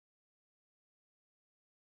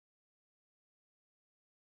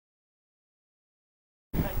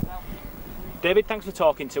David, thanks for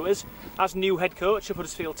talking to us. As new head coach of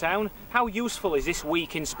Huddersfield Town, how useful is this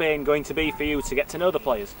week in Spain going to be for you to get to know the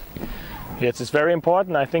players? Yes, it's very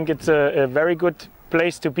important. I think it's a very good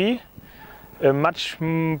place to be, a much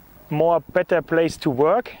more better place to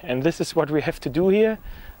work, and this is what we have to do here.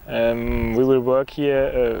 We will work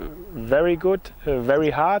here very good,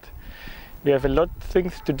 very hard. We have a lot of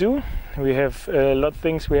things to do. We have a lot of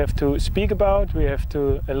things we have to speak about. We have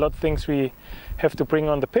a lot of things we have to bring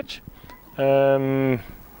on the pitch. In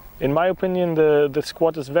my opinion, the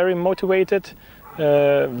squad is very motivated,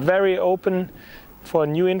 very open for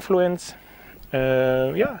new influence.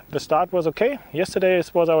 The start was okay. Yesterday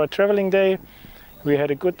was our traveling day. We had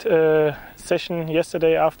a good session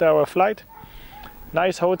yesterday after our flight.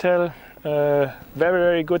 Nice hotel,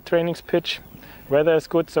 very good training pitch. Weather is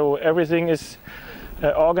good, so everything is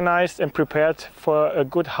organized and prepared for a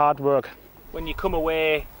good hard work. When you come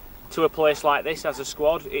away to a place like this as a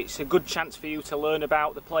squad, it's a good chance for you to learn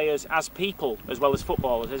about the players as people as well as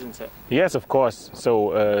footballers, isn't it? Yes, of course.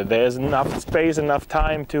 So there's enough space, enough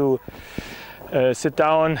time to sit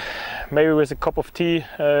down, maybe with a cup of tea,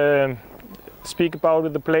 speak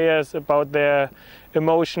with the players, about their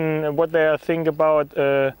emotion, what they think about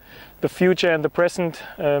the future and the present.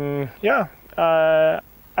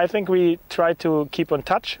 I think we try to keep on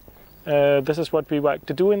touch. This is what we like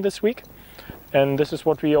to do in this week, and this is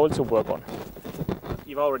what we also work on.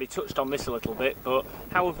 You've already touched on this a little bit, but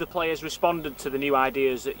how have the players responded to the new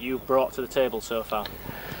ideas that you've brought to the table so far?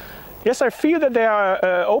 Yes, I feel that they are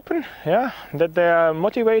open, that they are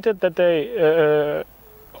motivated, that they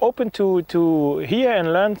open to hear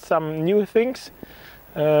and learn some new things.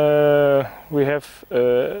 We have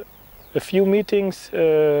a few meetings,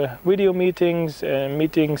 video meetings,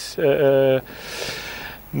 meetings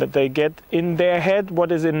that they get in their head, what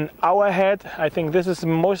is in our head. I think this is the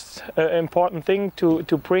most important thing,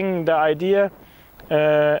 to bring the idea,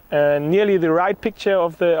 nearly the right picture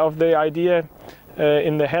of the idea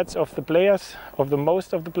in the heads of the players, of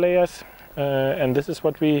most of the players, and this is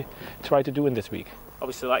what we try to do in this week.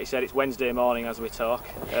 Obviously, like you said, it's Wednesday morning as we talk.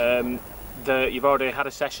 You've already had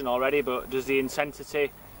a session already, but does the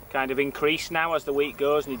intensity kind of increase now as the week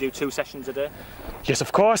goes and you do 2 sessions a day? Yes,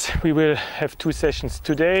 of course. We will have 2 sessions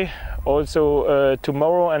today, also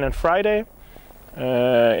tomorrow and on Friday.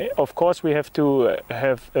 Of course, we have to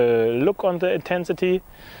have a look on the intensity,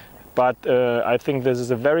 but I think this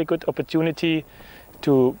is a very good opportunity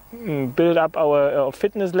to build up our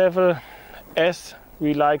fitness level, as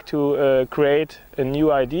we like to create a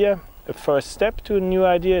new idea. A first step to a new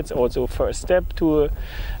idea. It's also a first step to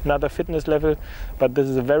another fitness level, but this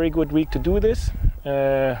is a very good week to do this.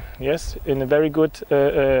 Yes, in a very good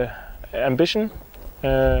ambition.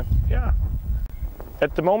 At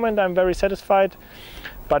the moment I'm very satisfied,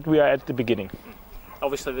 but we are at the beginning.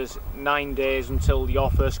 Obviously there's 9 days until your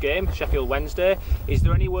first game, Sheffield Wednesday. Is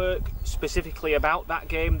there any work specifically about that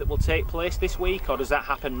game that will take place this week, or does that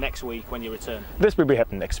happen next week when you return? This will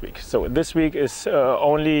happen next week. So this week is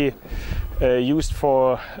only used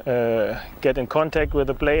for get in contact with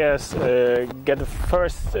the players, get the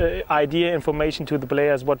first idea, information to the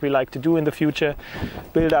players, what we like to do in the future,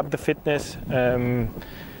 build up the fitness,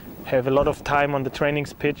 have a lot of time on the training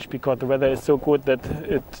pitch, because the weather is so good that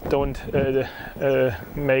it don't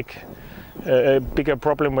make a bigger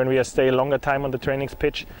problem when we stay a longer time on the training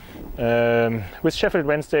pitch. With Sheffield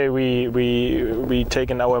Wednesday, we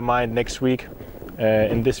take in our mind next week.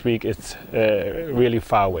 In this week, it's really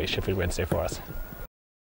far away, Sheffield Wednesday, for us.